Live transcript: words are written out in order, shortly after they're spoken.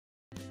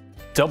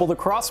Double the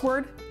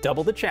crossword,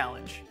 double the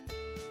challenge.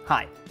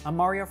 Hi, I'm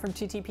Mario from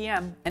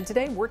TTPM, and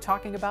today we're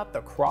talking about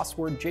the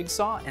Crossword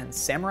Jigsaw and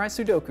Samurai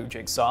Sudoku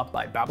Jigsaw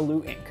by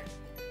Babalu Inc.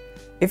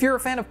 If you're a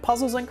fan of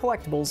puzzles and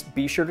collectibles,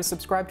 be sure to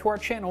subscribe to our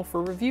channel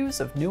for reviews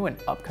of new and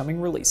upcoming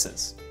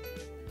releases.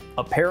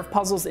 A pair of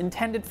puzzles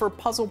intended for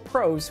puzzle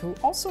pros who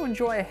also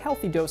enjoy a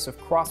healthy dose of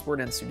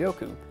crossword and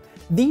Sudoku,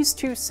 these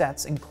two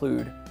sets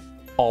include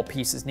all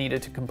pieces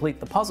needed to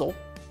complete the puzzle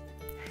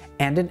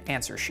and an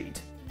answer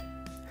sheet.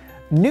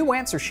 New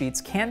answer sheets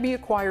can be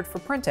acquired for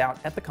printout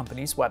at the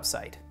company's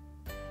website.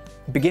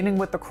 Beginning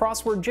with the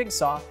Crossword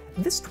Jigsaw,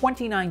 this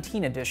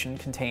 2019 edition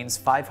contains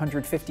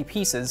 550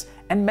 pieces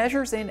and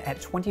measures in at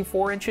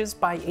 24 inches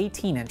by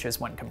 18 inches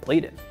when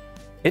completed.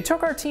 It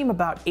took our team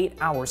about 8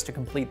 hours to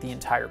complete the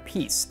entire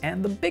piece,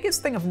 and the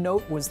biggest thing of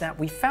note was that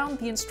we found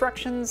the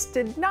instructions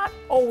did not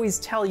always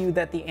tell you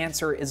that the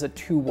answer is a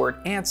two-word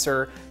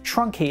answer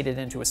truncated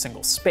into a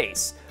single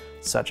space,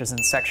 such as in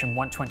section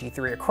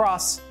 123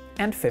 across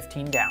and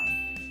 15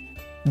 down.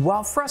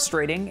 While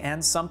frustrating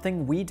and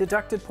something we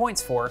deducted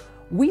points for,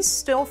 we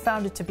still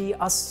found it to be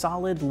a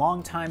solid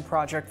long-time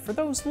project for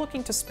those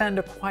looking to spend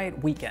a quiet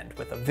weekend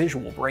with a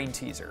visual brain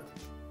teaser.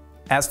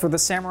 As for the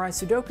Samurai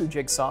Sudoku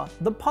Jigsaw,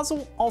 the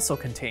puzzle also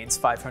contains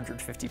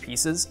 550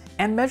 pieces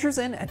and measures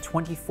in at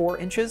 24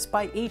 inches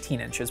by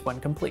 18 inches when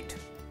complete.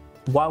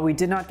 While we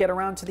did not get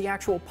around to the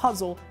actual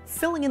puzzle,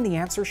 filling in the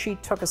answer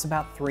sheet took us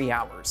about 3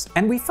 hours,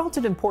 and we felt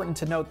it important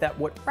to note that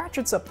what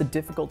ratchets up the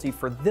difficulty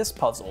for this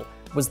puzzle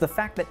was the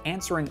fact that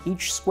answering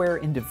each square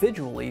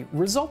individually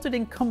resulted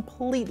in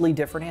completely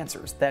different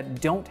answers that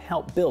don't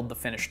help build the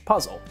finished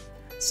puzzle.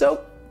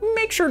 So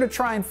make sure to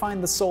try and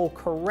find the sole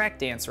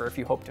correct answer if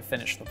you hope to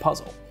finish the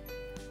puzzle.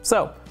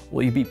 So,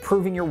 will you be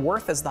proving your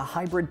worth as the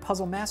hybrid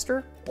puzzle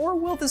master, or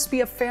will this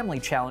be a family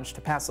challenge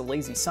to pass a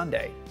lazy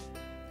Sunday?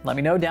 Let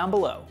me know down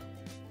below.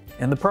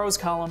 In the pros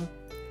column,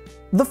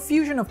 the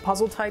fusion of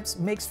puzzle types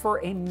makes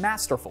for a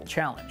masterful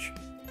challenge.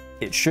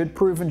 It should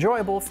prove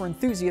enjoyable for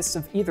enthusiasts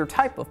of either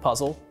type of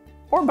puzzle,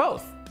 or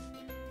both.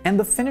 And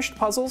the finished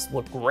puzzles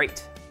look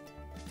great.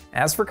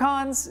 As for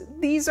cons,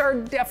 these are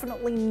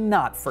definitely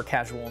not for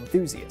casual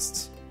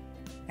enthusiasts.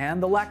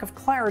 And the lack of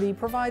clarity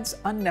provides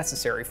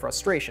unnecessary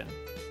frustration.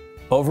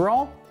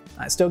 Overall,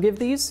 I still give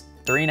these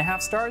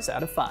 3.5 stars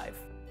out of 5.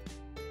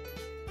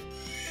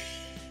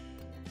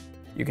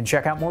 You can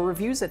check out more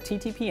reviews at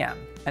TTPM,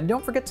 and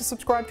don't forget to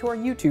subscribe to our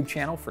YouTube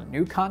channel for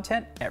new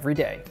content every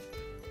day.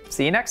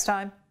 See you next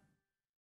time!